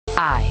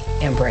I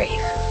am brave.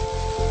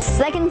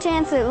 Second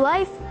chance at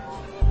life,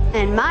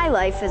 and my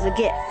life is a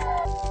gift.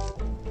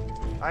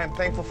 I am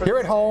thankful for Here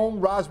at home,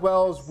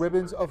 Roswell's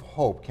Ribbons of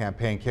Hope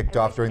campaign kicked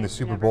off during the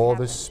Super Bowl.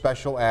 This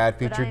special ad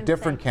featured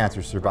different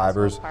cancer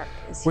survivors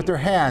with their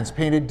hands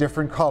painted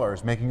different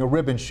colors, making a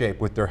ribbon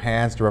shape with their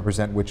hands to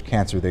represent which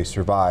cancer they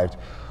survived.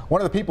 One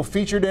of the people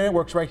featured in it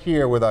works right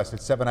here with us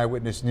at 7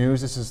 Eyewitness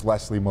News. This is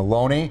Leslie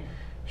Maloney.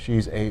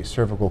 She's a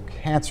cervical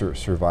cancer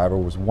survivor.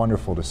 It was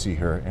wonderful to see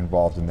her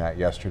involved in that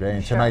yesterday.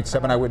 And tonight,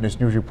 7 Eyewitness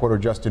News reporter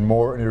Justin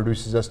Moore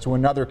introduces us to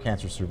another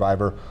cancer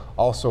survivor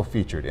also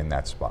featured in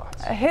that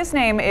spot. His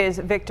name is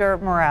Victor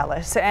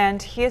Morales,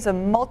 and he is a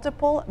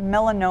multiple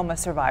melanoma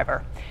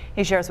survivor.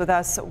 He shares with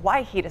us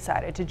why he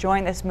decided to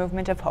join this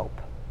movement of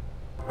hope.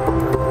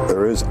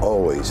 There is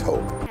always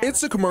hope.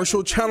 It's a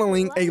commercial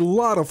channeling a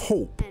lot of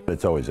hope.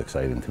 It's always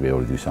exciting to be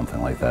able to do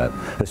something like that,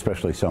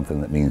 especially something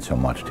that means so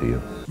much to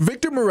you.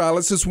 Victor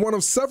Morales is one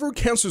of several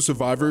cancer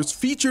survivors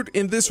featured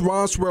in this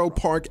Roswell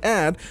Park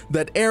ad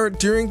that aired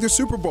during the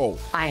Super Bowl.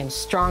 I am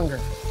stronger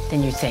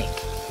than you think.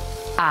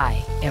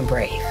 I am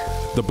brave.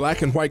 The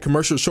black and white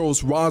commercial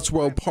shows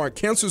Roswell Park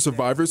cancer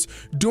survivors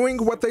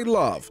doing what they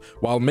love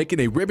while making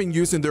a ribbon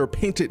using their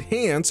painted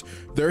hands,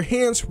 their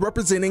hands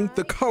representing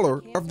the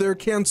color of their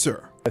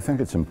cancer. I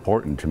think it's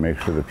important to make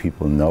sure that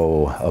people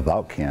know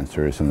about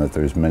cancers and that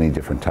there's many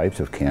different types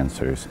of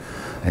cancers.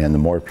 And the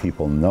more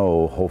people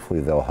know,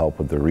 hopefully they'll help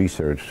with the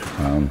research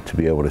to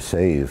be able to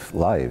save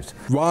lives.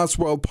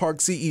 Roswell Park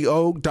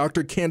CEO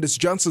Dr. Candace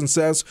Johnson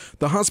says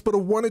the hospital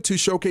wanted to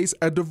showcase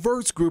a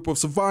diverse group of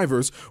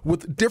survivors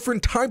with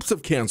different types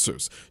of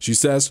cancers. She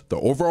says the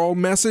overall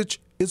message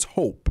is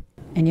hope.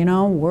 And you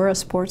know, we're a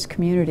sports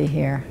community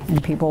here,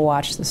 and people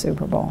watch the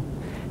Super Bowl.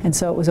 And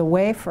so it was a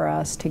way for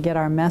us to get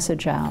our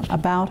message out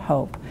about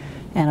hope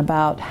and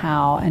about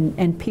how,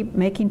 and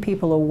making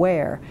people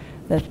aware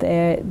that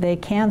they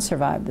can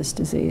survive this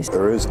disease.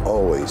 There is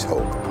always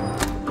hope,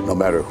 no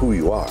matter who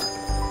you are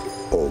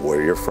or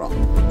where you're from.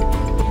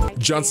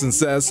 Johnson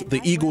says the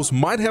Eagles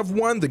might have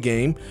won the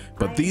game,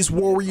 but these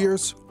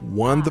Warriors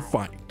won the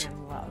fight.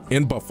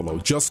 In Buffalo,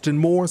 Justin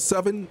Moore,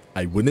 7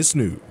 Eyewitness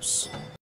News.